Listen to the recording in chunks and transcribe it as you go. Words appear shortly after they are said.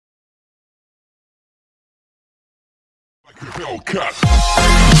Hellcat.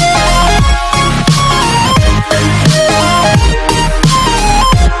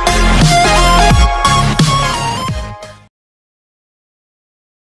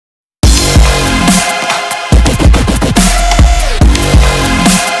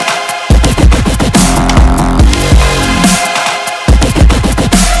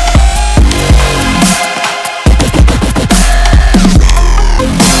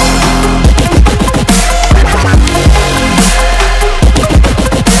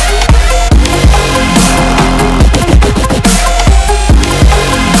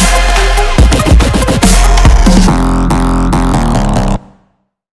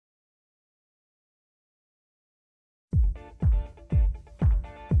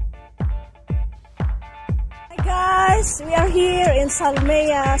 We are here in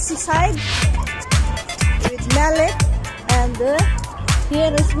Salmiya Seaside with Malik, and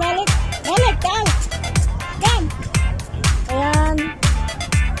here is Malik. Malik, come! Come! Ayan,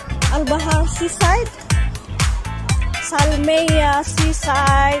 Al-Bahar Seaside, Salmiya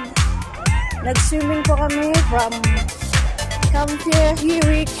Seaside. Nag-swimming po kami from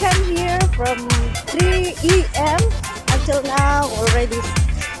we came here from 3 AM until now, already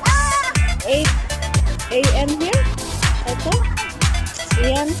 8 AM here. Ito,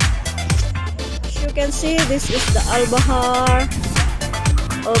 ayan. As you can see, this is the Al-Bahar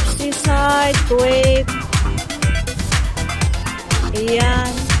of Seaside Kuwait.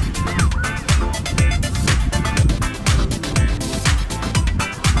 Ayan.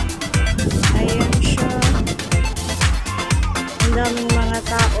 Ayan siya. Ang daming mga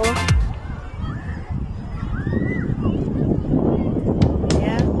tao.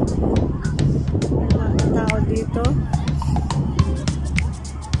 Ayan. May mga tao dito.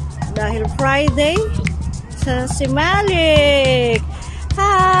 Dahil Friday, si Malik.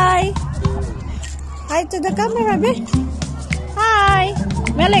 Hi! Hi to the camera, be. Hi!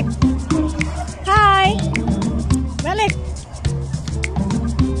 Malik! Hi! Malik!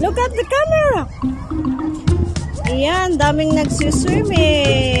 Look at the camera! Ayan, daming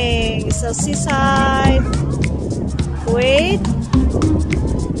nagsiswimming sa Seaside Kuwait.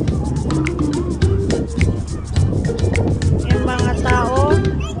 Yung mga tao.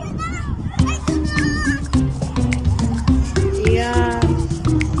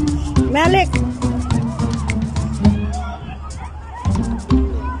 Malik!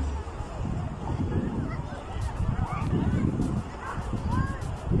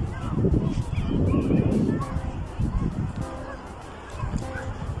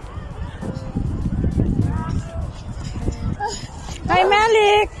 Hi,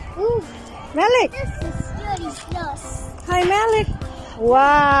 Malik! Malik! Hi, Malik!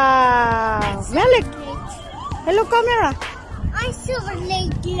 Wow! Malik! Hello, camera! I saw a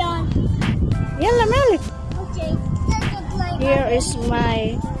lady on. Yalla, Malik. Okay. Here is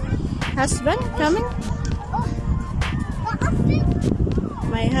my husband coming. Oh,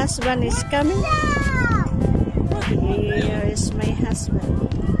 my husband is coming. Here is my husband.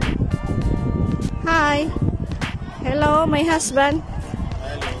 Hi. Hello, my husband.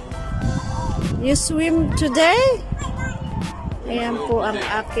 Hello. You swim today? Ayan po ang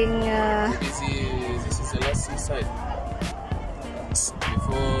aking... This is the last seaside.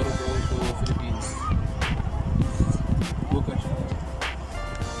 Before going to Philippines. Bukas.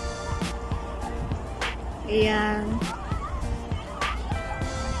 Ayan.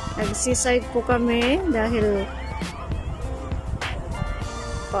 Nag-seaside po kami dahil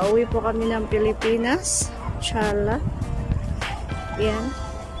pauwi po kami ng Pilipinas. Inshallah. Ayan.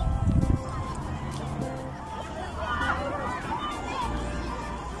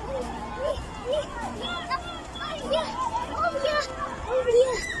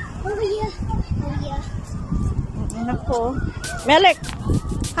 Nako. Malik.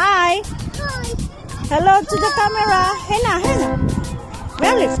 Hi. Hi. Hello to the camera. Hena.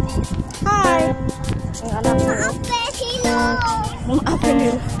 Malik. Hi. Ang anak ko. Maaapin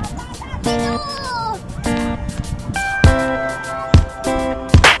nila.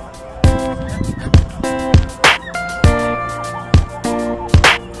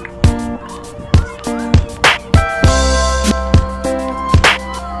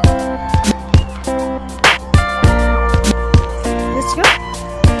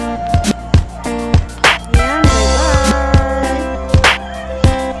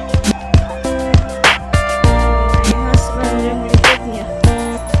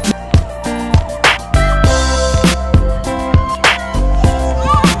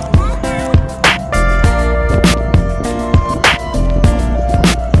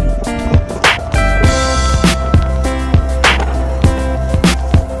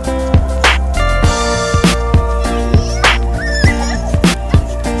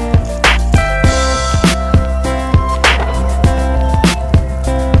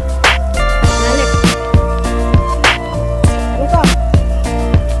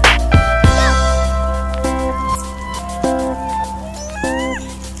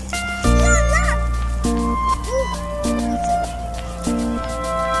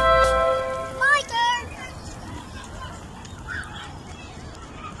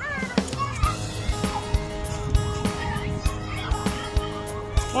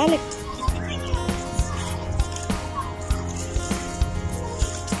 Balik.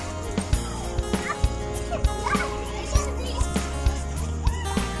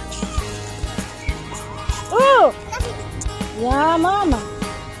 Oh! Yeah, mama.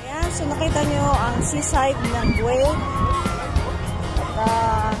 Ayan, so nakita nyo ang seaside ng Kuwait.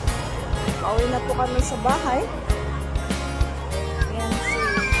 At pauwi na po kami sa bahay. Ayan si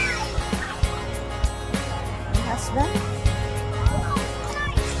my husband.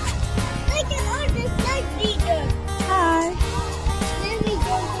 Look at all the slide leader. Hi. Then we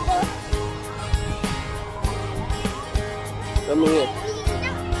go to the Come here.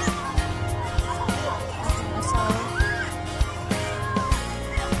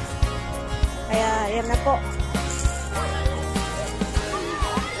 Kaya, yan na po.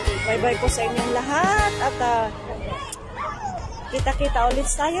 Bye-bye po sa inyong lahat. At kita-kita ulit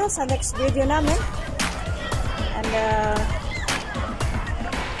tayo sa next video namin. And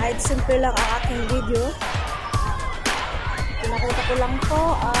kahit simple lang ang aking video, pinakita ko lang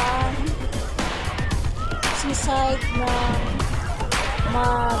po ang seaside na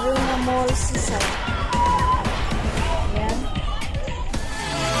Marina Mall Seaside.